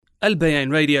Al Bayan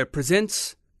Radio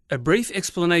presents a brief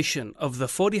explanation of the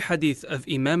 40 hadith of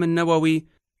Imam al-Nawawi,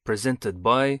 presented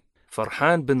by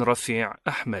Farhan bin Rafi'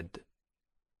 Ahmed.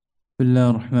 بسم الله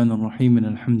الرحمن الرحيم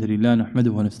الحمد لله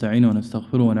نحمده ونستعينه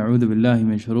ونستغفره ونعوذ بالله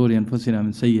من شرور أنفسنا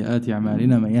من سيئات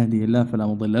أعمالنا من يهده الله فلا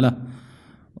مضل له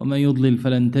ومن يضلل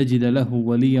فلن تجد له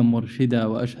وليا مرشدا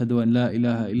وأشهد أن لا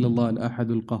إله إلا الله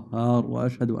الأحد القهار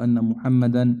وأشهد أن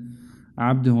محمدا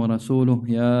عبده ورسوله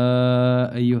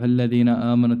يا أيها الذين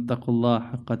آمنوا اتقوا الله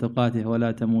حق تقاته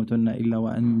ولا تموتن إلا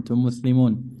وأنتم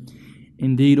مسلمون.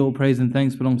 Indeed, all praise and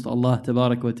thanks belongs to Allah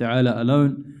Tabarak wa Ta'ala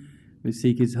alone. We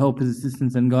seek His help, His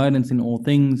assistance and guidance in all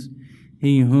things.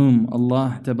 He whom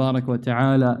Allah Tabarak wa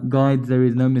Ta'ala guides, there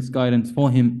is no misguidance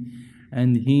for him.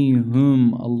 And he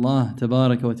whom Allah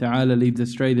Tabarak wa Ta'ala leads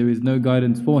astray, there is no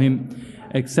guidance for him,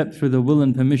 except through the will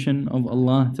and permission of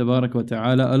Allah Tabarak wa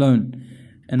Ta'ala alone.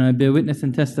 And I bear witness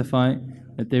and testify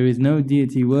that there is no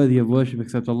deity worthy of worship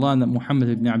except Allah, and that Muhammad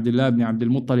ibn Abdullah ibn Abdul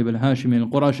Muttalib al-Hashimi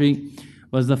al-Qurashi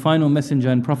was the final messenger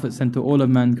and prophet sent to all of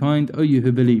mankind. O you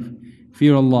who believe,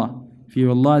 fear Allah. Fear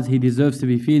Allah as He deserves to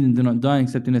be feared, and do not die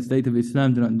except in a state of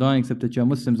Islam. Do not die except that you are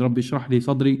Muslims. Rabbi shrah li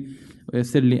sadri wa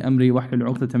yassir li amri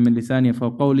wahlul 'uqdatan min lisani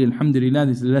yafqahu qawli. Alhamdulillah,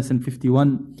 this is lesson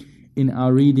 51 in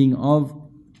our reading of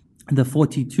the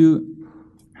 42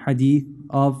 hadith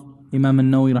of Imam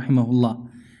al-Nawawi rahimahullah.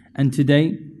 And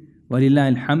today,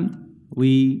 walillah alhamd,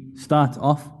 we start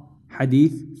off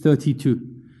hadith 32.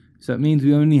 So it means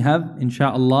we only have,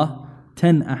 insha'Allah,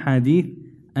 10 ahadith,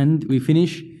 and we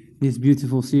finish this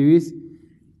beautiful series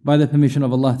by the permission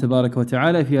of Allah Tabarak wa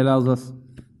Ta'ala, if He allows us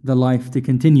the life to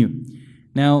continue.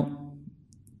 Now,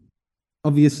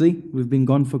 obviously, we've been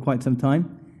gone for quite some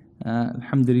time.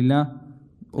 Alhamdulillah,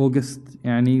 August,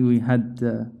 we had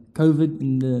COVID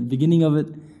in the beginning of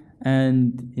it,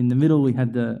 and in the middle we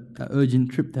had the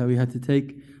urgent trip that we had to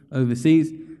take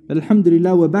overseas. But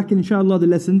alhamdulillah, we're back, and inshallah the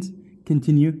lessons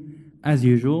continue as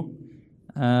usual.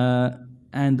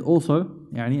 And also,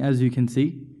 as you can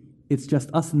see, it's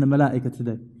just us and the malaika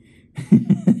today.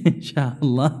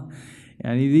 Inshallah.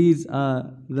 These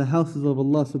are the houses of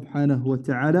Allah subhanahu wa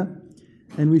ta'ala,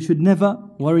 and we should never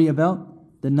worry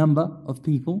about the number of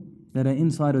people that are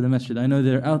inside of the masjid. I know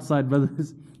there are outside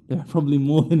brothers, there are probably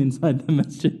more than inside the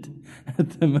masjid at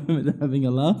the moment. They're having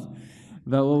a laugh.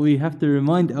 But what we have to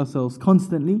remind ourselves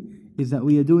constantly is that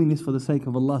we are doing this for the sake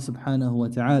of Allah subhanahu wa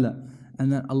ta'ala,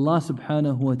 and that Allah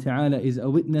subhanahu wa ta'ala is a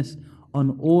witness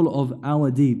on all of our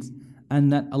deeds,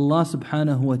 and that Allah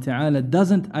subhanahu wa ta'ala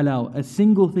doesn't allow a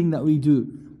single thing that we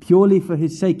do purely for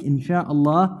His sake,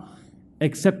 insha'Allah,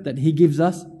 except that He gives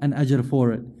us an ajr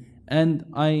for it. And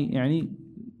I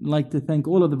like to thank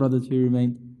all of the brothers who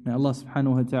remained. May Allah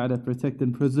subhanahu wa ta'ala protect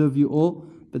and preserve you all.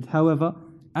 But however,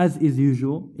 as is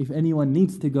usual, if anyone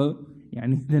needs to go,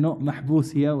 they're not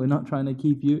mahbus here, we're not trying to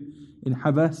keep you in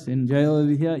habas, in jail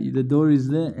over here. The door is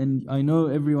there, and I know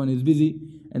everyone is busy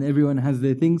and everyone has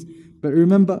their things. But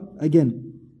remember,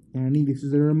 again, this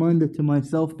is a reminder to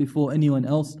myself before anyone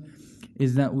else,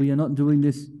 is that we are not doing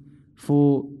this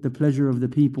for the pleasure of the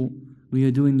people. We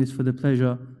are doing this for the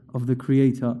pleasure of the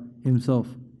Creator Himself,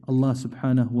 Allah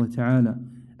subhanahu wa ta'ala.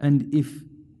 And if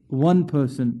one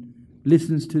person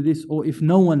listens to this, or if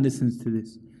no one listens to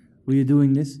this, we are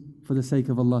doing this for the sake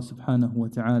of Allah subhanahu wa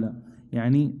ta'ala.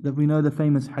 That we know the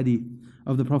famous hadith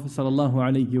of the Prophet sallallahu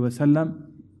alayhi wa sallam,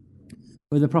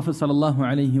 where the Prophet sallallahu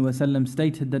alayhi wa sallam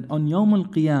stated that on Yawm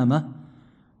al-Qiyamah,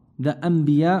 the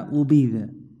Anbiya will be there.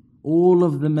 All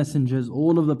of the messengers,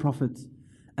 all of the prophets,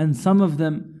 and some of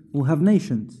them will have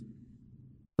nations.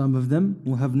 Some of them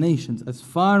will have nations as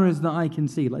far as the eye can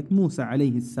see, like Musa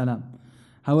alayhi salam.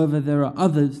 However, there are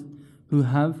others who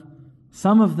have,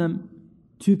 some of them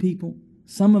 2 people,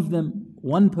 some of them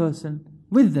 1 person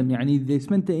with them. They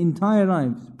spent their entire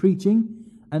lives preaching,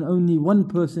 and only 1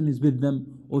 person is with them,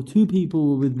 or 2 people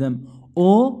were with them,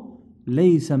 or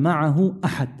لَيْسَ مَعَهُ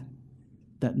أَحَدٍ,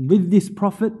 that with this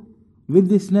prophet, with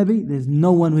this Nabi, there's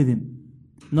no one with him.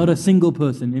 Not a single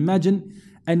person. Imagine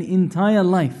an entire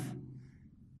life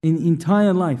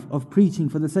of preaching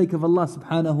for the sake of Allah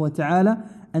subhanahu wa ta'ala,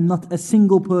 and not a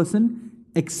single person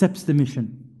accepts the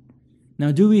mission.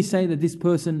 Now, do we say that this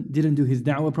person didn't do his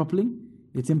da'wah properly?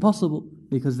 It's impossible,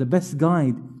 because the best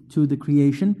guide to the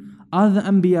creation are the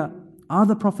Anbiya, are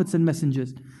the prophets and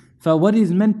messengers. So what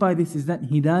is meant by this is that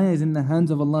hidayah is in the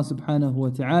hands of Allah subhanahu wa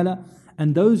ta'ala,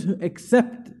 and those who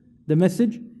accept the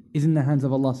message is in the hands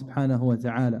of Allah subhanahu wa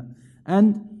ta'ala.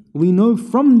 And we know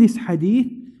from this hadith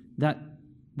that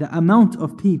the amount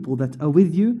of people that are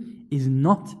with you is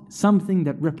not something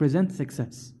that represents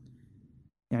success.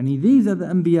 These are the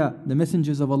Anbiya, the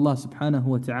messengers of Allah subhanahu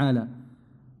wa ta'ala,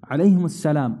 alayhim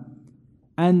as-salam.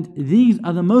 And these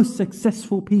are the most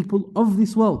successful people of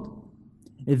this world.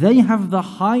 They have the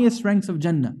highest ranks of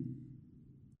Jannah.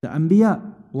 The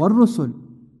Anbiya wal Rusul,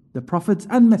 the prophets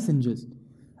and messengers.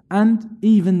 And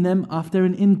even them after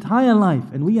an entire life.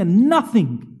 And we are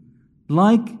nothing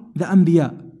like the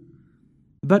Anbiya.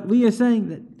 But we are saying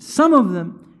that some of them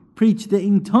preached their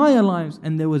entire lives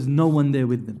and there was no one there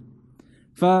with them.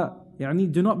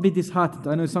 Do not be disheartened.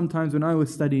 I know sometimes when I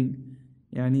was studying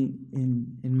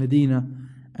in Medina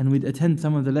and we'd attend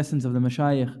some of the lessons of the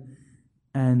mashayikh,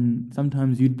 and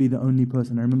sometimes you'd be the only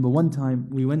person. I remember one time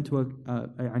we went to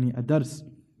a dars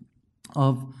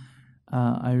of,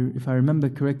 if I remember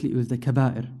correctly, it was the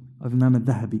Kaba'ir of Imam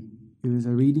al-Dhahabi. It was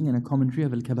a reading and a commentary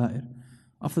of al-Kaba'ir.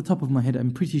 Off the top of my head,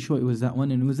 I'm pretty sure it was that one,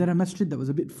 and it was at a masjid that was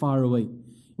a bit far away.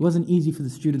 It wasn't easy for the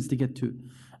students to get to.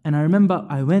 And I remember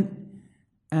I went,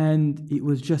 and it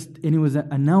was an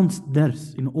announced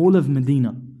dars in all of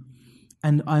Medina.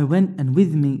 And I went, and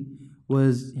with me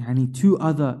was two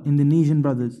other Indonesian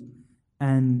brothers,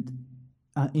 and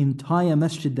an entire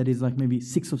masjid that is like maybe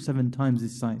 6 or 7 times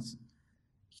this size.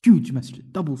 Huge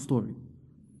masjid, double story.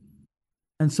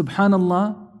 And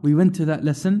subhanallah, we went to that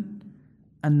lesson,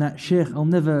 and that Shaykh, I'll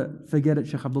never forget it,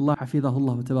 Shaykh Abdullah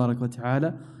Hafidahullah Tabarak wa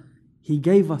Ta'ala, he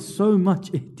gave us so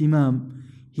much ihtimam.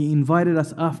 He invited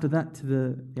us after that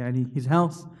to his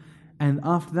house, and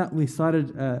after that we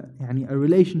started a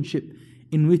relationship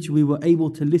in which we were able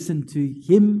to listen to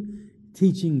him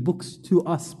teaching books to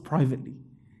us privately.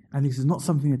 And this is not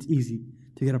something that's easy,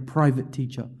 to get a private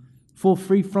teacher for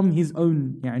free from his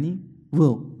own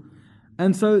will.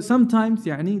 And so sometimes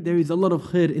there is a lot of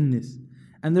khair in this.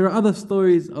 And there are other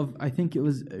stories of, I think it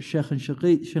was Shaykh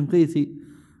Shinqiti,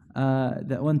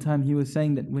 that one time he was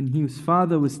saying that when his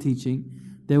father was teaching,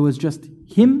 there was just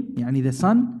him, the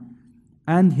son,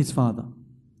 and his father.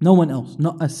 No one else,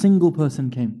 not a single person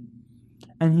came.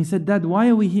 And he said, Dad, why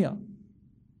are we here?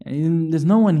 And there's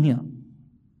no one here.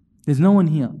 There's no one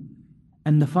here.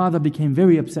 And the father became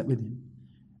very upset with him.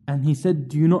 And he said,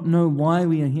 do you not know why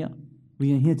we are here?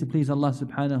 We are here to please Allah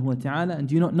subhanahu wa ta'ala. And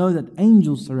do you not know that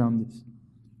angels surround us?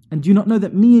 And do you not know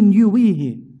that me and you, we are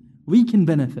here? We can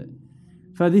benefit.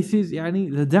 For this is, the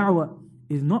da'wah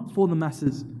is not for the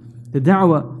masses. The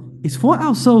da'wah is for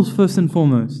ourselves first and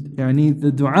foremost. The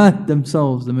du'at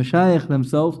themselves, the mashayikh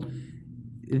themselves,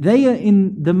 they are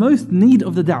in the most need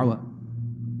of the da'wah.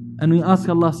 And we ask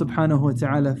Allah subhanahu wa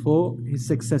ta'ala for His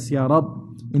success, Ya Rab,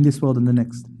 in this world and the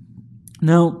next.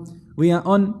 Now, we are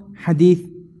on Hadith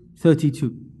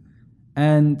 32.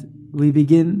 And we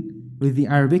begin with the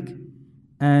Arabic,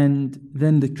 and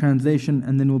then the translation,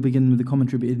 and then we'll begin with the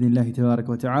commentary بإذن الله تبارك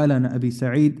وتعالى. عن أبي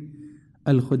سعيد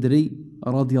الخدري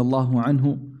رضي الله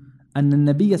عنه أن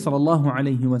النبي صلى الله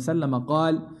عليه وسلم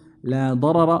قال لا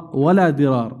ضرر ولا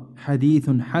ضرار حديث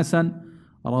حسن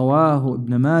رواه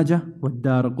ابن ماجه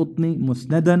والدارقطني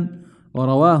مسندا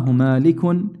ورواه مالك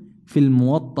في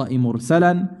الموطأ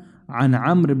مرسلا عن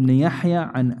عمرو بن يحيى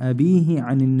عن أبيه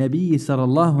عن النبي صلى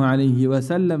الله عليه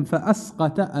وسلم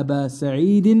فأسقط أبا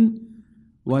سعيد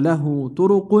وله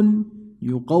طرق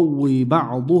يقوي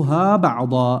بعضها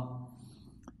بعضا.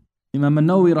 Imam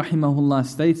al-Nawawi rahimahullah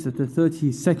states that the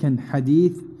 32nd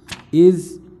hadith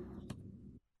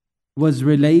was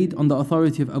relayed on the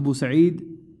authority of Abu Sa'id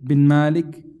bin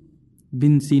Malik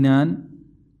bin Sinan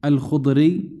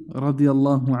al-Khudri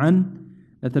radiyallahu an,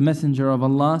 that the Messenger of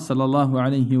Allah sallallahu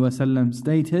alayhi wasallam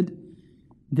stated,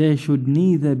 there should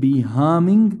neither be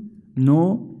harming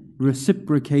nor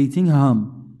reciprocating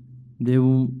harm.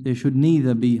 There should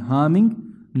neither be harming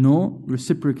nor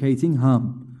reciprocating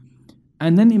harm.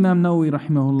 And then Imam Nawawi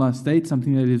rahimahullah states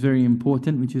something that is very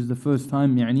important, which is the first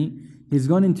time he's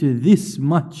gone into this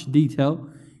much detail.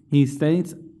 He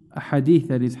states a hadith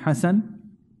that is hasan,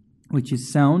 which is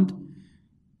sound,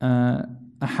 a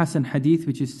hasan hadith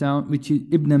which is sound, which is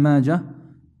Ibn Majah,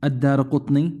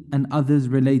 Ad-Daraqutni, and others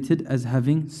related as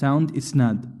having sound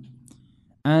isnad.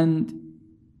 And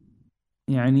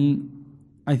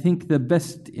I think the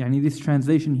best, this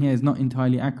translation here is not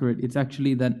entirely accurate. It's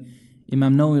actually that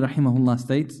Imam Nawawi rahimahullah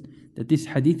states that this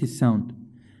hadith is sound.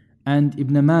 And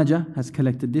Ibn Majah has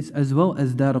collected this, as well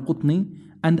as Daraqutni,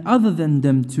 and other than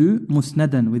them too,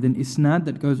 musnadan, with an isnad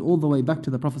that goes all the way back to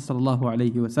the Prophet sallallahu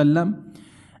alaihi wasallam.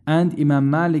 And Imam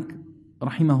Malik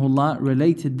rahimahullah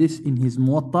related this in his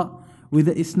Muwatta with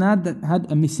an isnad that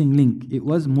had a missing link. It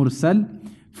was mursal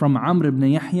from Amr ibn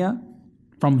Yahya,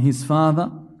 from his father,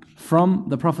 from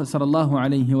the Prophet sallallahu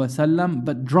alaihi wasallam,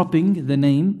 but dropping the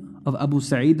name of Abu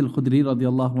Sa'id al-Khudri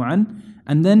radiyallahu an.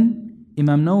 And then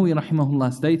Imam Nawawi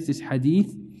rahimahullah states this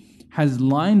hadith has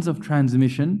lines of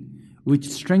transmission which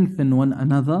strengthen one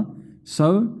another,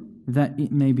 so that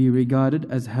it may be regarded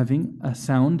as having a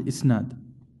sound isnad.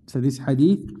 So this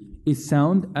hadith is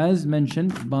sound as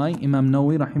mentioned by Imam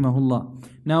Nawawi rahimahullah.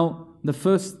 Now, the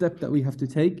first step that we have to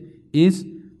take is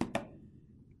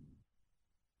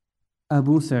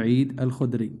Abu Sa'id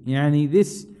al-Khudri.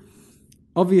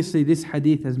 Obviously this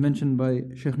hadith, as mentioned by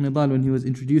Shaykh Nidal when he was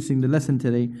introducing the lesson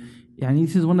today,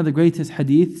 this is one of the greatest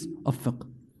hadiths of fiqh.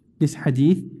 This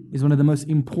hadith is one of the most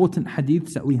important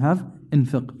hadiths that we have in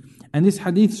fiqh. And this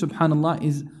hadith, subhanAllah,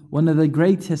 is one of the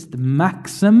greatest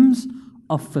maxims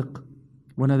of fiqh.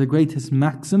 One of the greatest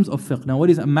maxims of fiqh. Now, what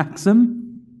is a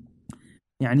maxim?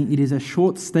 It is a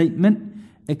short statement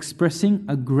expressing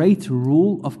a great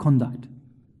rule of conduct.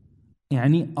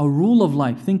 A rule of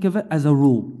life. Think of it as a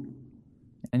rule.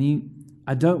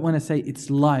 I don't want to say it's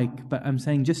like, but I'm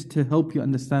saying just to help you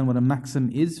understand what a maxim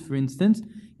is, for instance,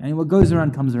 what goes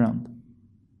around comes around.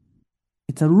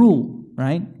 It's a rule,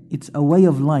 right? It's a way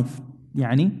of life.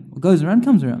 What goes around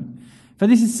comes around. So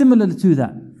this is similar to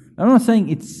that. I'm not saying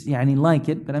it's like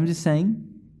it, but I'm just saying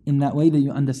in that way that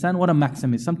you understand what a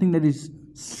maxim is. Something that is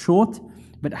short,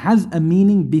 but has a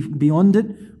meaning beyond it,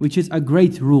 which is a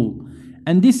great rule.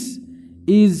 And this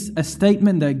is a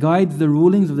statement that guides the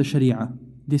rulings of the Sharia.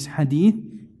 This hadith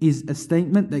is a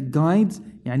statement that guides,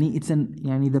 it's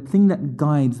the thing that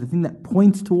guides, the thing that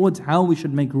points towards how we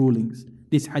should make rulings.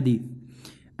 This hadith.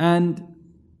 And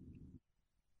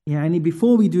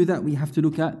before we do that, we have to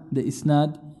look at the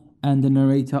isnad and the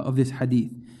narrator of this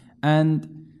hadith.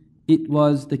 And it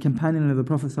was the companion of the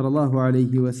Prophet sallallahu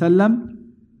alaihi wasallam,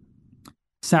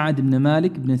 Sa'ad ibn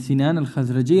Malik ibn Sinan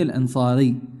al-Khazraji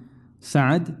al-Ansari.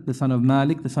 Sa'ad, the son of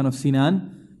Malik, the son of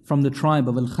Sinan, from the tribe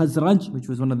of Al-Khazraj, which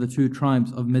was one of the two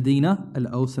tribes of Medina,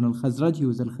 Al-Aws and Al-Khazraj. He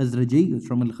was Al-Khazraji, he was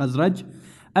from Al-Khazraj.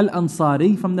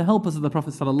 Al-Ansari, from the helpers of the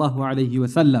Prophet sallallahu alaihi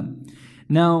wasallam.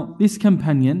 Now, this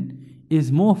companion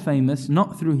is more famous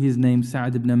not through his name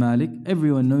Sa'ad ibn Malik.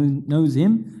 Everyone knows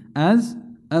him as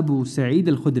Abu Sa'id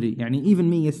al-Khudri. Even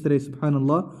me yesterday,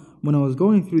 subhanallah, when I was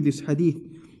going through this hadith,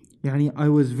 I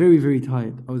was very, very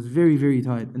tired. I was very, very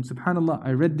tired. And subhanallah,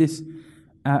 I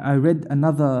read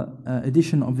another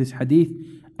edition of this hadith,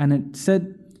 and it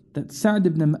said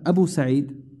that Abu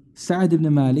Sa'id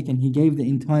ibn Malik, and he gave the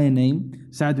entire name,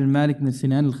 Sa'ad ibn Malik ibn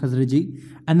Sinan al-Khazraji,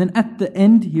 and then at the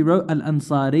end he wrote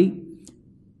Al-Ansari,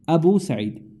 Abu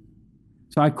Sa'id.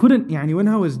 So I couldn't, when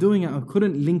I was doing it, I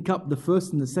couldn't link up the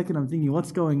first and the second. I'm thinking,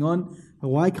 what's going on?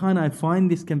 Why can't I find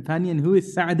this companion? Who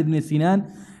is Sa'ad ibn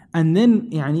Sinan? And then,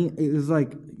 it was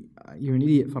like, you're an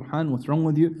idiot, Farhan, what's wrong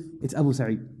with you? It's Abu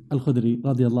Sa'id al-Khudri,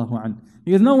 radiallahu anhu.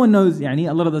 Because no one knows, a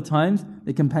lot of the times,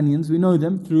 the companions, we know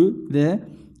them through their,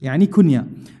 kunya.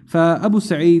 Abu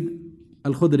Sa'id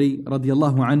al-Khudri,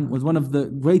 radiallahu anhu, was one of the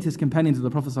greatest companions of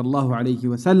the Prophet sallallahu alaihi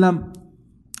wasallam.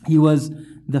 He was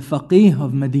the faqih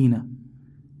of Medina,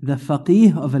 the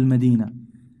faqih of Al-Madinah,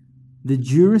 the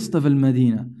jurist of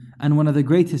Al-Madinah, and one of the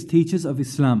greatest teachers of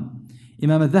Islam.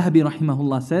 Imam al-Dhahabi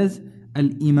rahimahullah says,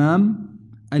 Al-Imam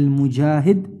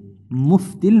al-Mujahid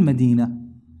Mufti al-Madinah.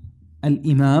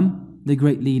 Al-Imam, the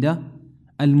great leader,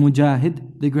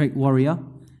 Al-Mujahid, the great warrior,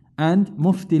 and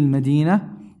Mufti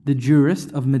al-Madinah, the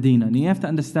jurist of Medina. And you have to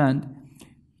understand,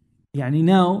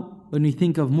 now when we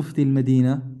think of Mufti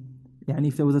al-Madinah,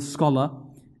 if there was a scholar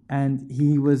and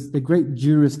he was the great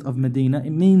jurist of Medina,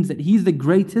 it means that he's the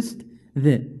greatest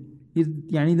there. He's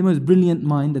the most brilliant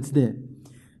mind that's there.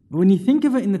 But when you think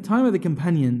of it in the time of the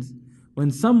companions, when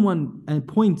someone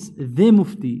appoints their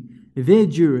mufti, their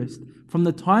jurist, from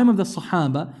the time of the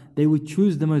Sahaba, they would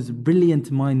choose the most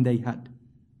brilliant mind they had.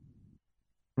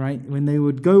 Right? When they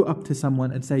would go up to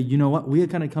someone and say, you know what, we are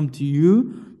going to come to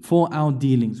you for our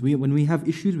dealings. When we have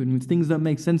issues, when things don't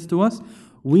make sense to us,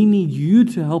 we need you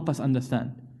to help us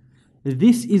understand.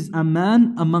 This is a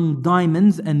man among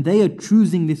diamonds, and they are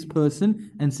choosing this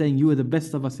person and saying, you are the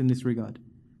best of us in this regard.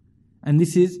 And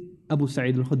this is Abu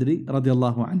Sa'id al-Khudri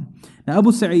radiallahu anhu. Now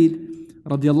Abu Sa'id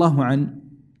radiallahu anhu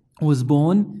was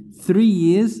born 3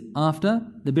 years after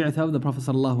the bi'athah of the Prophet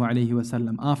sallallahu alaihi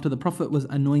wasallam, after the Prophet was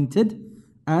anointed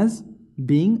as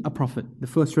being a prophet. The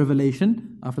first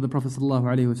revelation after the Prophet sallallahu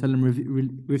alaihi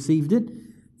wasallam received it.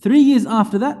 3 years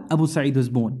after that, Abu Sa'id was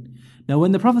born. Now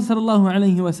when the Prophet sallallahu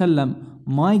alaihi wasallam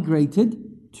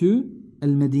migrated to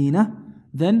Al-Madinah,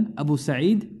 then Abu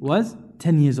Sa'id was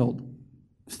 10 years old.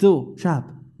 Still shab,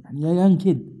 a young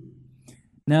kid.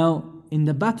 Now in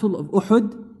the battle of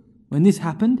Uhud, when this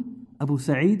happened, Abu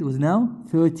Sa'id was now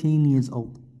 13 years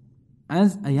old,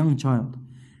 as a young child.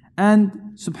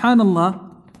 And subhanallah,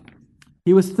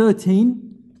 he was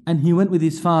 13 and he went with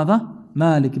his father,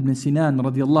 Malik ibn Sinan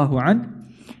radiallahu anhu,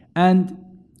 and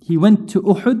he went to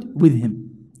Uhud with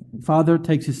him. Father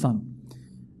takes his son.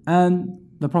 And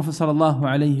the Prophet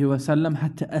ﷺ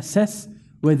had to assess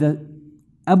whether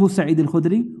Abu Sa'id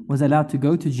al-Khudri was allowed to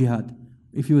go to jihad,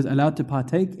 if he was allowed to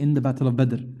partake in the Battle of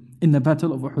Badr, in the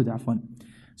Battle of Uhud, afwan.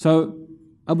 So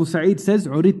Abu Sa'id says,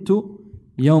 عُرِدْتُ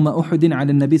يَوْمَ أُحُدٍ عَلى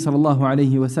النَّبِي صلى الله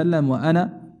عليه وسلم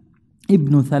وأنا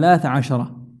ابن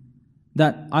 13.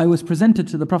 That I was presented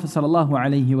to the Prophet sallallahu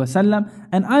alaihi wasallam,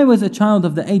 and I was a child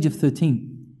of the age of 13.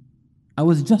 I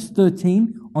was just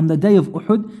 13 on the day of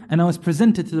Uhud, and I was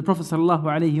presented to the Prophet sallallahu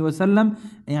alaihi wasallam.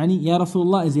 Ya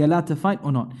Rasulullah, is he allowed to fight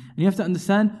or not? And you have to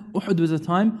understand, Uhud was a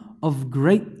time of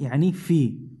great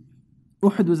fear.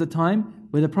 Uhud was a time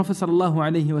where the Prophet sallallahu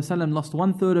alaihi wasallam lost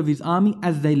 1/3 of his army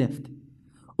as they left.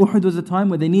 Uhud was a time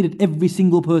where they needed every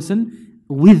single person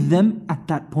with them at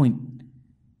that point.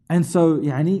 And so,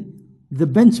 the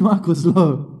benchmark was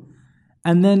low.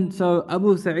 And then, so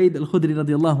Abu Sa'id al-Khudri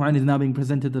radiallahu anhu is now being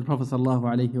presented to the Prophet sallallahu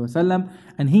alayhi wa sallam,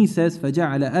 and he says,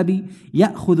 فَجَعَلَ أَبِي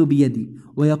يَأْخُذُ بِيَدِي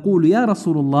وَيَقُولُ يَا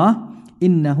رَسُولُ اللَّهِ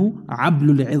إِنَّهُ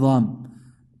عَبْلُ الْعِظَامِ.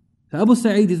 So Abu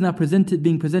Sa'id is now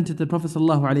being presented to the Prophet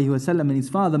sallallahu alayhi wa sallam, and his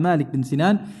father Malik bin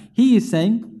Sinan, he is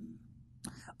saying,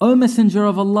 O Messenger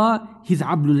of Allah, he's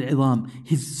Ablul Idham.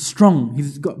 He's strong,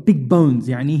 he's got big bones,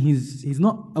 he's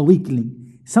not a weakling.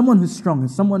 Someone who's strong,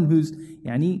 someone who's,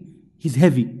 he's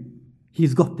heavy.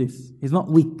 He's got this. He's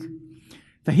not weak.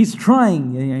 So he's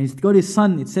trying. He's got his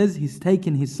son. It says he's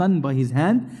taken his son by his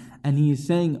hand, and he is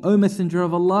saying, "O Messenger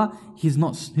of Allah, he's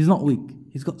not weak.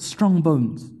 He's got strong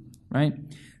bones." Right?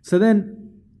 So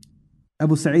then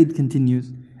Abu Sa'id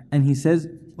continues, and he says,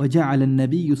 وَجَعَلَ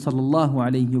النَّبِيُّ صلى الله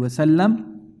عليه وسلم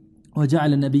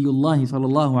وَجَعَلَ النَّبِيُّ اللَّهِ صلى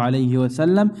الله عليه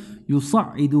وسلم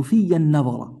يُصَعِّدُ فِيَّ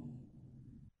النَّظَرَ.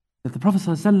 That the Prophet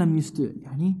ﷺ used to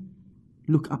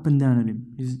look up and down at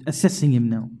him. He's assessing him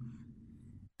now.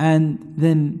 And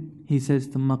then he says,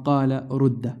 ثُمَّ قَالَ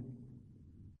رُدَّ.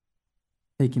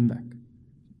 Take him back.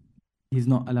 He's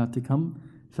not allowed to come.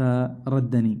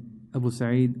 فَرَدَّنِي. Abu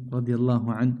Sa'id radiallahu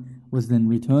anhu was then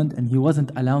returned, and he wasn't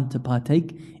allowed to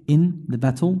partake in the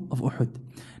Battle of Uhud.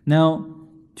 Now,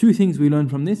 two things we learn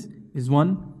from this is,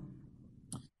 one,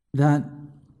 that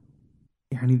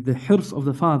the hirs of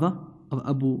the father of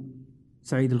Abu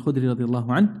Sa'id al-Khudri radiallahu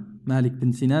anhu, Malik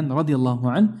bin Sinan radiallahu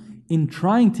anhu, in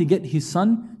trying to get his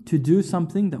son to do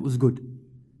something that was good,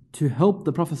 to help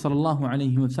the Prophet sallallahu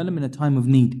alaihi wasallam in a time of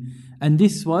need. And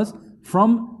this was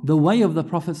from the way of the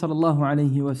Prophet sallallahu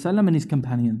alaihi wasallam and his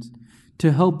companions,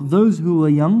 to help those who were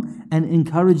young and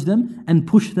encourage them and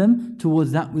push them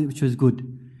towards that which was good.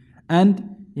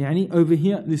 And over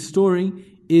here, this story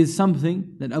is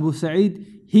something that Abu Sa'id,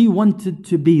 he wanted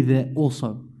to be there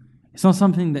also. It's not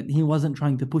something that he wasn't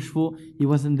trying to push for. He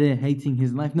wasn't there hating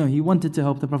his life. No, he wanted to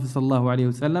help the Prophet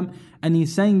ﷺ, and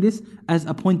he's saying this as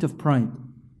a point of pride.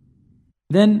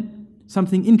 Then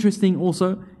something interesting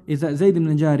also is that Zayd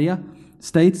ibn Jariyah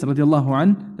states, radiallahu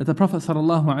anhu, that the Prophet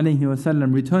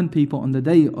ﷺ returned people on the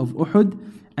day of Uhud,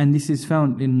 and this is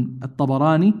found in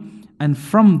At-Tabarani, and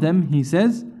from them he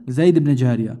says, Zayd ibn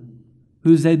Jariyah.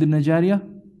 Who's Zayd ibn Jariyah?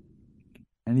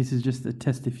 And this is just a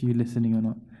test if you're listening or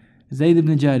not. Zayd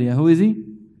ibn Jariyah, who is he?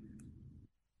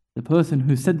 The person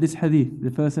who said this hadith,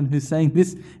 the person who's saying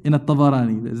this in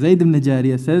At-Tabarani. Zayd ibn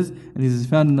Jariyah says, and this is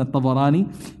found in At-Tabarani,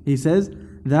 he says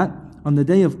that on the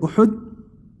day of Uhud,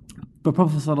 the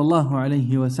Prophet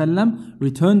ﷺ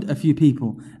returned a few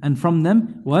people, and from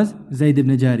them was Zayd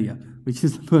ibn Jariyah, which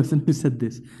is the person who said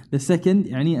this. The second,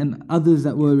 and others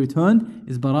that were returned,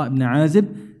 is Bara ibn Azib,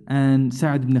 and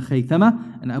Sa'd ibn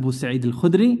Khaythama, and Abu Sa'id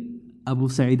al-Khudri,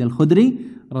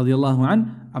 radiallahu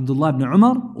an, Abdullah ibn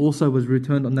Umar also was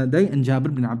returned on that day, and Jabir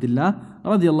ibn Abdullah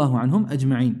radiallahu anhum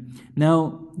ajma'een.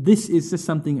 Now, this is just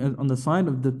something on the side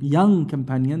of the young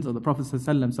companions of the Prophet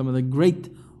ﷺ, some of the great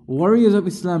warriors of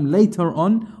Islam later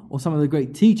on, or some of the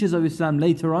great teachers of Islam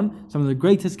later on, some of the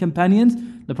greatest companions.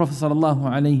 The Prophet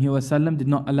ﷺ did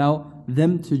not allow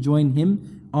them to join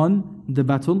him on the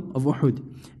Battle of Uhud.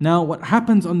 Now, what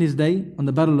happens on this day, on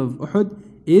the Battle of Uhud,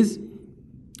 is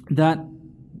that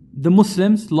the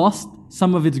Muslims lost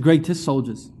some of its greatest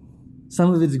soldiers,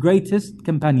 some of its greatest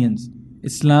companions.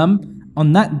 Islam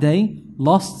on that day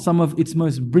lost some of its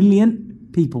most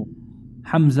brilliant people,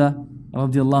 Hamza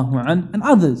radiallahu an, and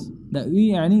others that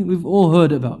we've all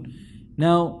heard about.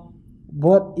 Now,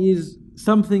 what is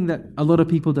something that a lot of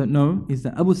people don't know is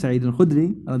that Abu Sa'id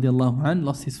al-Khudri radiallahu an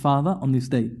lost his father on this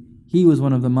day. He was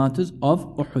one of the martyrs of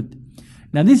Uhud.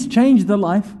 Now, this changed the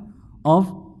life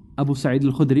of Abu Sa'id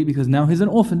al-Khudri, because now he's an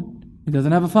orphan. He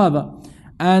doesn't have a father.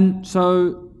 And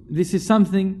so this is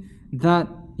something that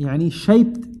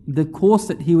shaped the course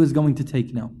that he was going to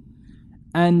take now.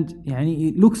 And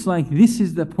it looks like this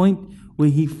is the point where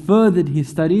he furthered his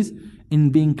studies in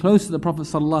being close to the Prophet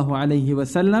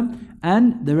ﷺ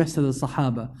and the rest of the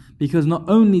Sahaba. Because not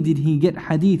only did he get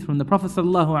hadith from the Prophet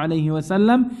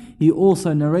ﷺ, he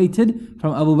also narrated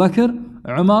from Abu Bakr,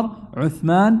 Umar,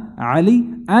 Uthman, Ali,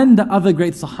 and the other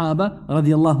great Sahaba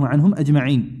radiallahu anhum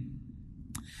ajma'een.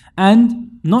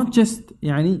 And not just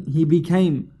he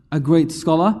became a great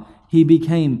scholar, he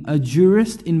became a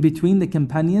jurist in between the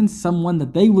companions, someone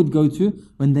that they would go to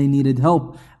when they needed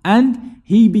help. And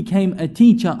he became a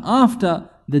teacher after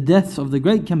the deaths of the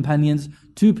great companions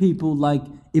to people like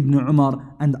Ibn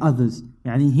Umar and others.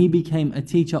 He became a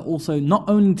teacher also not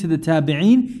only to the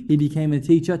tabi'een, he became a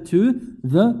teacher to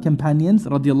the companions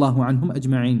radiallahu anhum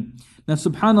ajma'een. Now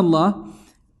subhanallah,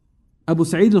 Abu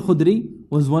Sa'id al-Khudri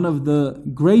was one of the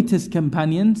greatest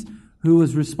companions who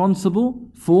was responsible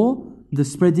for the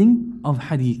spreading of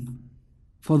hadith,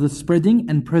 for the spreading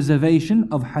and preservation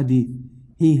of hadith.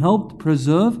 He helped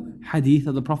preserve hadith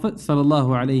of the Prophet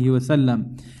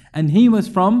ﷺ. And he was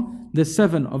from the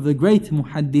 7 of the great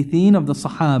muhaddithin of the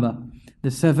Sahaba.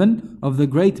 The 7 of the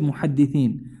great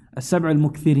muhaddithin, as-sab'a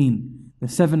al-mukthirin, the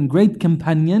 7 great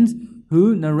companions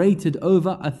who narrated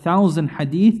over 1,000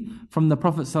 hadith from the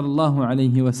Prophet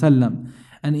ﷺ.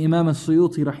 And Imam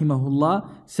al-Suyuti rahimahullah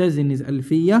says in his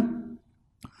Alfiyah,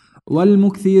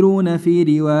 والمكثرون في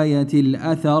رواية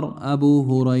الأثر أبو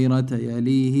هريرة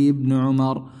يليه ابن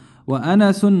عمر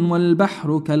وأنس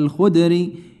والبحر كالخدر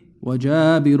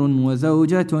وجابر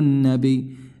وزوجة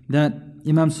النبي. That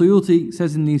Imam Suyuti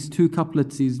says in these 2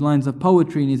 couplets, these lines of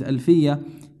poetry in his Alfiyah,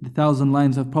 the 1,000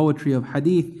 lines of poetry of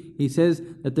hadith, he says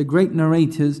that the great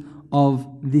narrators of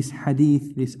this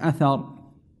hadith, this athar,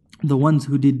 the ones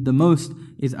who did the most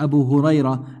is Abu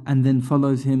Hurairah, and then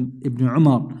follows him Ibn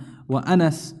Umar. Wa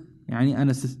Anas,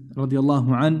 Anas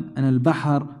radiallahu an, and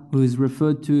Al-Bahr, who is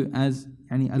referred to as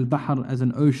Al-Bahr, as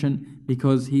an ocean,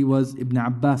 because he was Ibn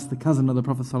Abbas, the cousin of the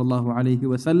Prophet sallallahu alaihi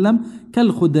wasallam.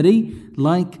 Kal-Khudri,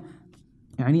 like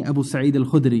Abu Sa'id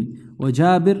al-Khudri. Wa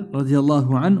Jabir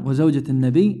radiallahu an, wa zawjat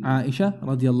al-Nabi, Aisha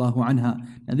radiallahu anha.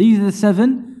 Now these are the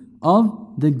 7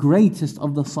 of the greatest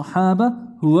of the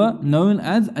Sahaba who are known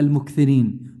as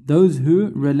Al-Mukthirin, those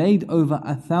who relayed over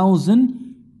 1,000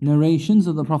 narrations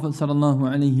of the Prophet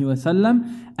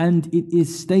ﷺ, and it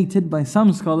is stated by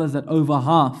some scholars that over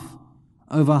half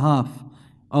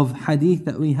of hadith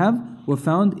that we have were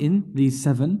found in these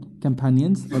 7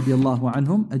 companions radiallahu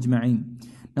anhum ajma'een.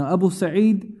 Now Abu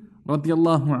Sa'id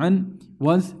radiallahu an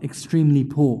was extremely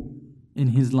poor in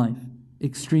his life,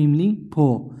 extremely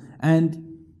poor, and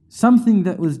something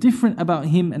that was different about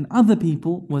him and other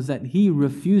people was that he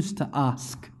refused to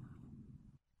ask.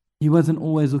 He wasn't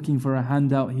always looking for a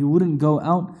handout. He wouldn't go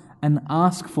out and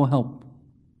ask for help,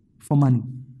 for money.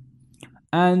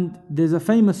 And there's a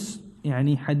famous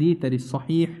hadith that is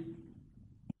sahih,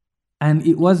 and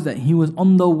it was that he was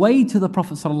on the way to the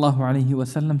Prophet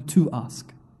ﷺ to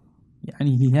ask.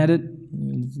 He had it,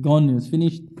 it was gone, it was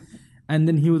finished, and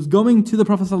then he was going to the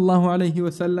Prophet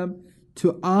ﷺ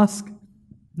to ask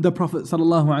the Prophet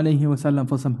ﷺ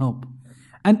for some help.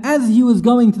 And as he was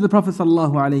going to the Prophet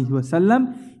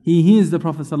ﷺ, he hears the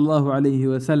Prophet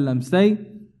ﷺ say,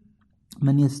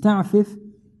 "Man yasta'fif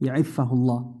ya'iffahu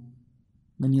Allah.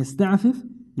 Man yasta'fif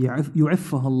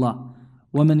yu'iffahu Allah.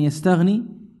 Wa man yastaghni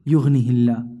yughnihi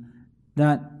Allah."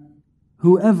 That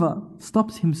whoever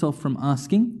stops himself from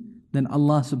asking, then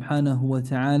Allah subhanahu wa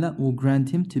ta'ala will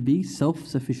grant him to be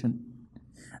self-sufficient.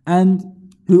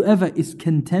 And whoever is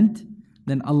content,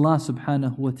 then Allah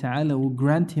subhanahu wa ta'ala will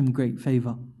grant him great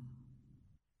favor.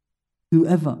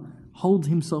 Whoever holds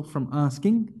himself from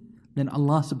asking, then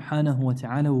Allah subhanahu wa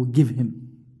ta'ala will give him.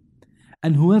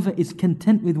 And whoever is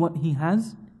content with what he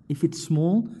has, if it's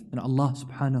small, then Allah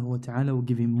subhanahu wa ta'ala will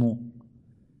give him more.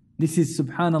 This is,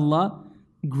 subhanallah,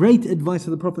 great advice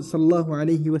of the Prophet sallallahu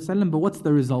alaihi wasallam. But what's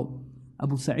the result?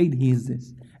 Abu Sa'id hears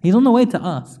this. He's on the way to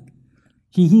ask.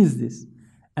 He hears this.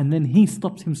 And then he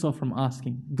stops himself from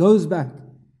asking. Goes back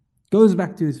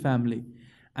to his family.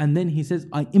 And then he says,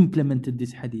 I implemented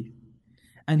this hadith.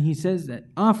 And he says that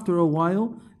after a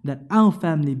while, that our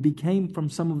family became from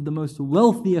some of the most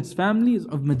wealthiest families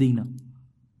of Medina.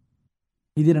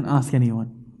 He didn't ask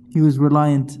anyone. He was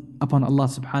reliant upon Allah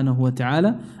subhanahu wa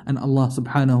ta'ala, and Allah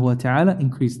subhanahu wa ta'ala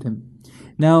increased him.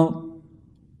 Now,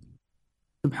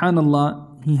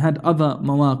 subhanallah, he had other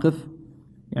mawaqif.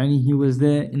 He was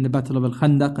there in the Battle of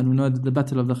Al-Khandaq, and we know that the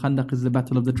Battle of the Khandaq is the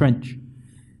Battle of the Trench.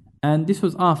 And this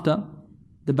was after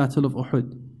the Battle of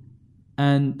Uhud.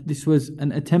 And this was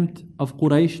an attempt of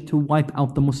Quraysh to wipe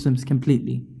out the Muslims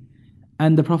completely.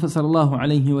 And the Prophet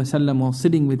ﷺ, while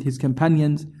sitting with his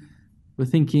companions, were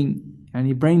thinking,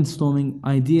 brainstorming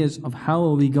ideas of how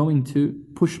are we going to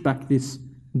push back this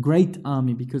great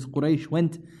army, because Quraysh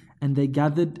went and they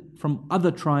gathered from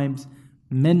other tribes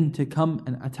men to come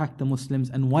and attack the Muslims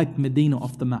and wipe Medina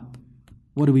off the map.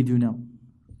 What do we do now?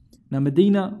 Now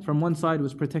Medina from one side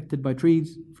was protected by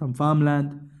trees, from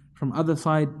farmland, from other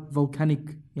side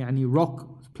volcanic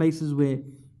rock, places where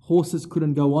horses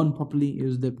couldn't go on properly.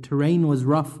 The terrain was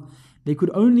rough. They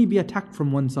could only be attacked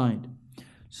from one side.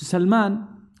 So Salman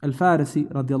al-Farisi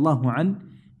radiallahu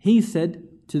an, he said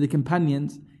to the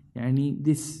companions,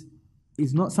 this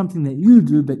is not something that you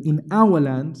do, but in our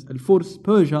lands, Al-Furs,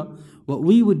 Persia, what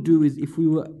we would do is, if we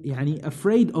were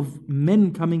afraid of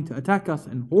men coming to attack us,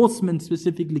 and horsemen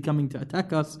specifically coming to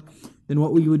attack us, then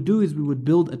what we would do is we would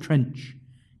build a trench,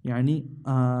 digging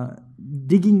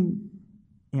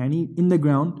in the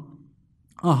ground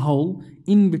a hole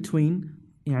in between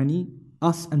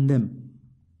us and them,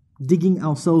 digging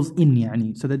ourselves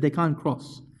in, so that they can't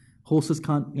cross. Horses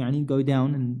can't go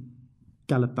down and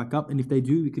gallop back up, and if they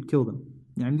do, we could kill them.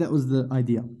 That was the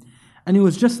idea. And it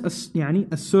was just a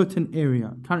certain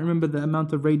area. Can't remember the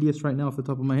amount of radius right now off the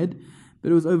top of my head,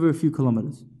 but it was over a few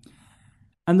kilometers.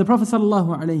 And the Prophet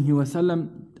ﷺ,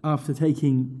 after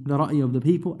taking the ra'i of the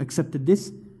people, accepted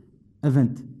this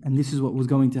event. And this is what was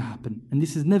going to happen. And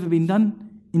this has never been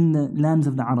done in the lands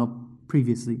of the Arab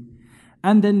previously.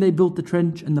 And then they built the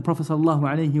trench, and the Prophet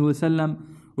ﷺ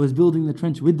was building the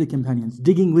trench with the companions,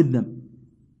 digging with them.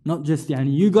 Not just,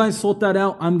 you guys sort that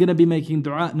out, I'm going to be making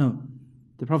dua. No.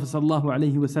 The Prophet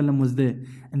ﷺ was there.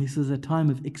 And this was a time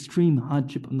of extreme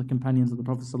hardship on the companions of the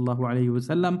Prophet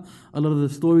ﷺ. A lot of the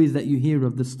stories that you hear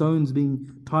of the stones being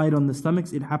tied on the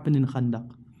stomachs, it happened in Khandaq.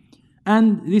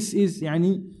 And this is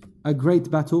a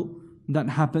great battle that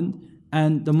happened.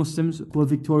 And the Muslims were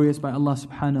victorious by Allah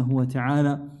subhanahu wa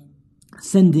ta'ala,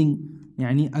 sending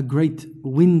a great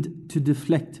wind to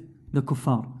deflect the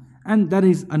kuffar. And that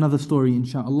is another story,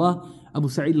 inshaAllah. Abu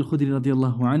Sa'id al-Khudri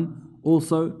radiallahu an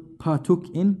also partook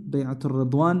in Bay'at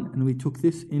al-Ridwan, and we took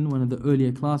this in one of the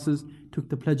earlier classes, took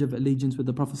the pledge of allegiance with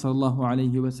the Prophet sallallahu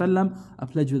alaihi wasallam, a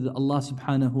pledge with Allah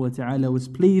subhanahu wa ta'ala was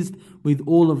pleased with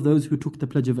all of those who took the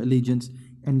pledge of allegiance.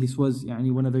 And this was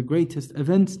one of the greatest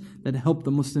events that helped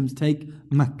the Muslims take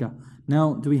Mecca.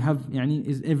 Now, do we have,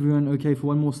 is everyone okay for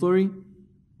one more story?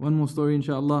 One more story,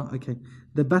 inshaAllah. Okay.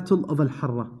 The Battle of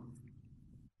Al-Harra.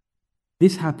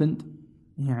 This happened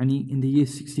in the year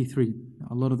 63.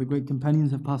 A lot of the great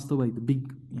companions have passed away. The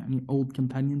big old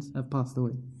companions have passed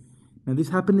away. Now this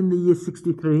happened in the year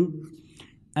 63.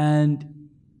 And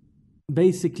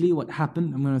basically what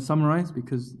happened, I'm going to summarize,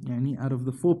 because out of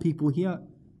the 4 people here,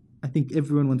 I think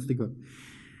everyone wants to go.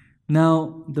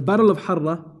 Now the Battle of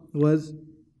Harra was,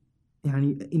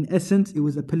 in essence, it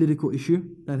was a political issue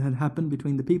that had happened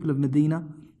between the people of Medina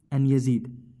and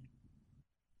Yazid.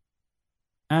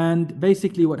 And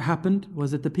basically what happened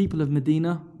was that the people of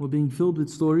Medina were being filled with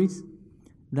stories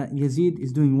that Yazid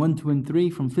is doing 1, 2 and 3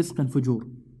 from fisq and fujur,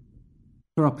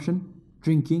 corruption,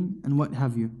 drinking and what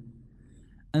have you.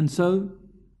 And so,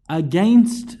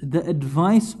 against the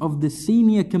advice of the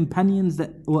senior companions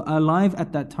that were alive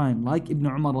at that time, like Ibn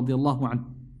Umar radiallahu anhu,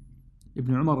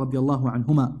 Ibn Umar radiallahu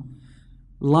anhuma,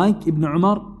 like Ibn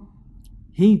Umar,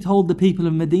 he told the people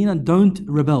of Medina, don't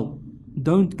rebel,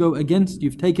 don't go against,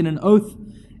 you've taken an oath.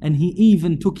 And he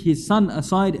even took his son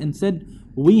aside and said,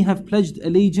 we have pledged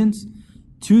allegiance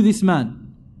to this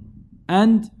man.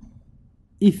 And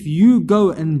if you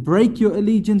go and break your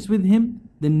allegiance with him,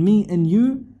 then me and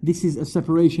you, this is a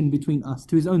separation between us.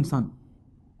 To his own son.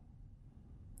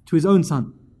 To his own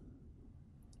son.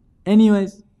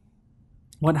 Anyways,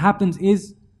 what happens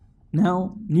is,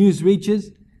 now news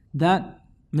reaches that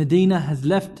Medina has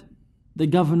left the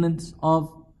governance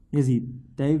of Yazid.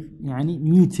 They've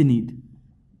mutinied.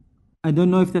 I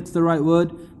don't know if that's the right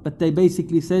word, but they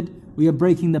basically said, we are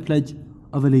breaking the pledge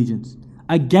of allegiance.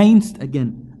 Against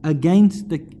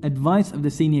the advice of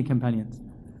the senior companions.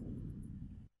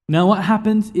 Now what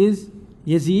happens is,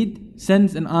 Yazid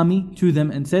sends an army to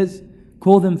them and says,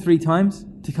 call them 3 times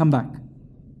to come back.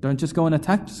 Don't just go and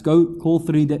attack, just go call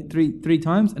three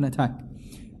times and attack.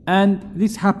 And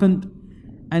this happened,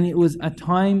 and it was a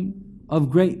time of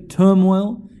great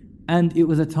turmoil, and it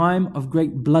was a time of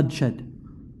great bloodshed.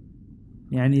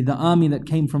 The army that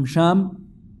came from Sham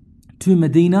to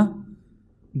Medina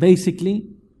basically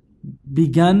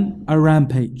began a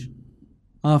rampage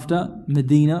after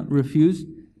Medina refused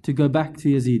to go back to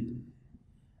Yazid.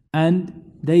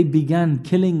 And they began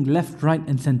killing left, right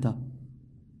and center.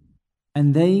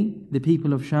 And the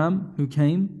people of Sham who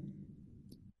came,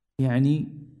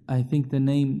 I think the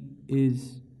name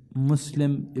is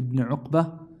Muslim ibn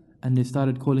Uqbah, and they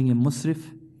started calling him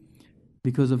Musrif,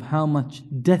 because of how much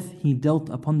death he dealt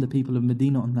upon the people of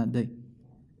Medina on that day.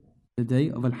 the day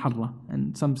of Al-Harra.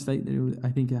 And some state that I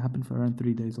think it happened for around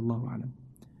 3 days, Allahu Alam.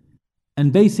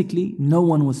 And basically, no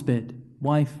one was spared.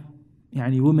 Wife,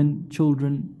 women,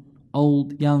 children,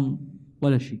 old, young,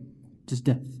 wala shay, just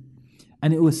death.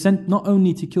 And it was sent not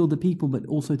only to kill the people, but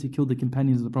also to kill the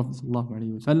companions of the Prophet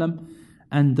ﷺ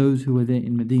and those who were there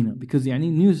in Medina. Because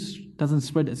news doesn't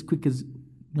spread as quick as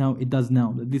now it does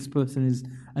now, that this person is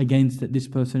against it, this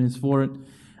person is for it.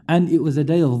 And it was a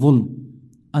day of dhulm,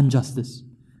 injustice.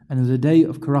 And it was a day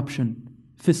of corruption,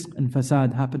 fisq and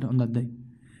fasad happened on that day.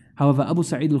 However, Abu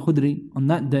Sa'id al-Khudri, on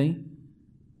that day,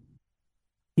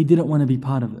 he didn't want to be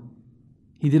part of it.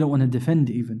 He didn't want to defend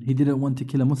even. He didn't want to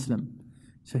kill a Muslim.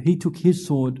 So he took his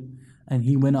sword and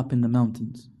he went up in the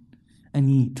mountains. And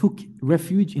he took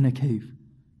refuge in a cave.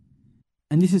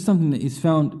 And this is something that is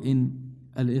found in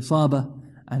Al-Isaba,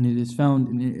 and it is found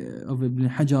in of Ibn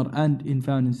Hajar, and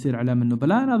found in Sir Alam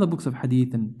al-Nubala and other books of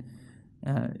hadith and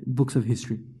books of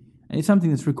history. And it's something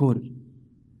that's recorded.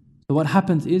 So what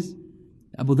happens is,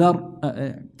 Abu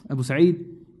Sa'id,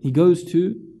 he goes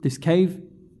to this cave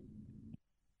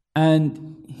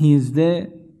and he is there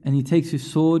and he takes his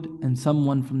sword, and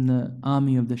someone from the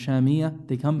army of the Shamiyya,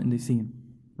 they come and they see him.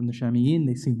 From the Shamiyyin,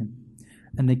 they see him.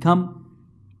 And they come,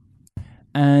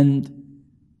 and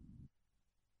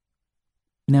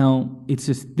now it's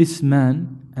just this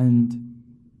man and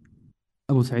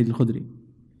Abu Sa'id al-Khudri.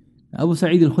 Abu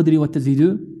Sa'id al-Khudri, what does he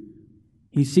do?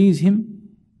 He sees him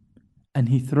and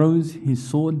he throws his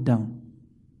sword down,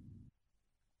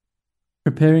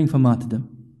 preparing for martyrdom.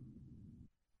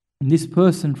 And this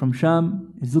person from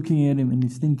Sham is looking at him and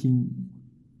he's thinking,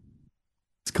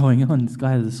 what's going on? This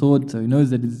guy has a sword, so he knows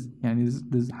that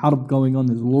there's harb going on,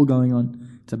 there's war going on,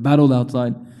 it's a battle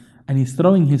outside. And he's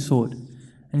throwing his sword.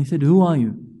 And he said, who are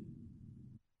you?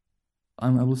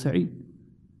 I'm Abu Sa'id.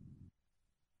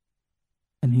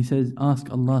 And he says,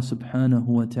 ask Allah subhanahu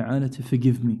wa ta'ala to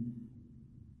forgive me.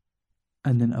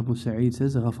 And then Abu Sa'id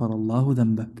says, غَفَرَ اللَّهُ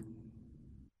ذَنْبَكَ.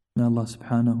 May Allah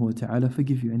subhanahu wa ta'ala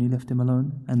forgive you. And he left him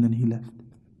alone, and then he left.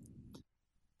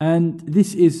 And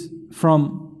this is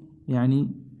from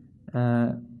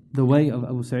the way of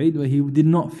Abu Sa'id, where he did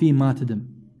not fear martyrdom.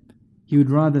 He would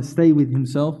rather stay with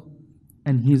himself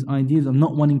and his ideas of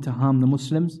not wanting to harm the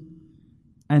Muslims,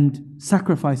 and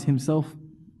sacrifice himself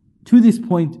to this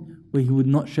point where he would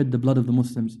not shed the blood of the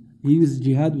Muslims. His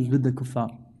jihad was with the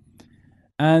kuffar.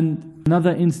 And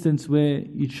another instance where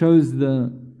it shows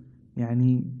the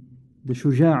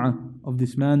shuja'ah of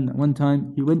this man. One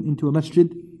time he went into a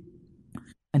masjid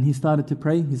and he started to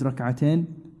pray his rak'atain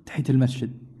tahit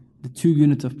al-masjid, the 2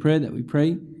 units of prayer that we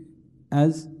pray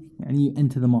as you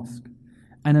enter the mosque.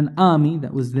 And an army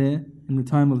that was there in the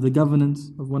time of the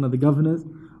governance of one of the governors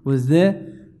was there,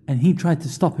 and he tried to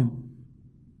stop him.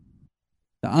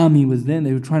 The army was there and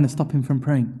they were trying to stop him from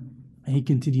praying, and he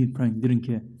continued praying, didn't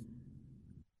care.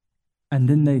 And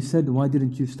then they said, why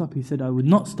didn't you stop? He said, I would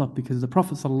not stop because the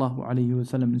Prophet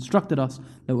ﷺ instructed us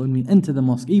that when we enter the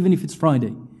mosque, even if it's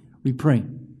Friday, we pray.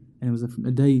 And it was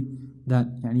a day that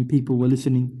people were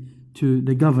listening to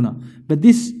the governor. But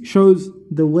this shows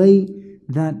the way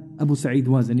that Abu Sa'id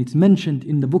was, and it's mentioned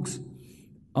in the books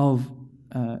of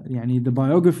the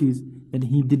biographies that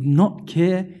he did not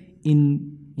care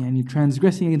in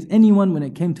transgressing against anyone when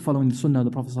it came to following the sunnah of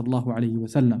the Prophet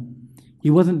ﷺ. He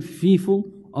wasn't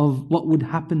fearful of what would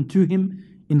happen to him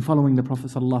in following the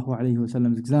Prophet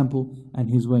ﷺ's example and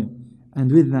his way. And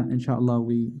with that, inshallah,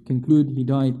 we conclude. He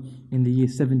died in the year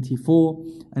 74,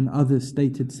 and others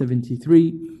stated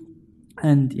 73,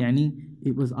 and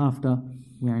it was after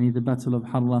the Battle of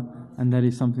Harra, and that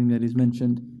is something that is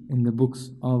mentioned in the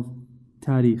books of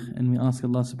Tariq. And we ask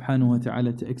Allah subhanahu wa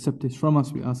ta'ala to accept this from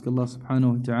us. We ask Allah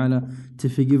subhanahu wa ta'ala to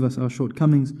forgive us our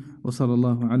shortcomings. Wa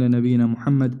sallallahu ala nabiyyina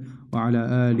Muhammad wa ala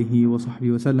alihi wa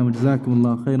sahbihi wa sallam. Wa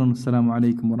jazakumullahu khairan. Assalamu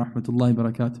alaikum wa rahmatullahi wa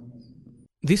barakatuh.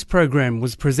 This program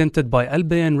was presented by Al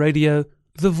Bayan Radio,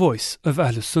 the voice of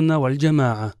Ahlus Sunnah wal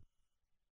Jama'ah.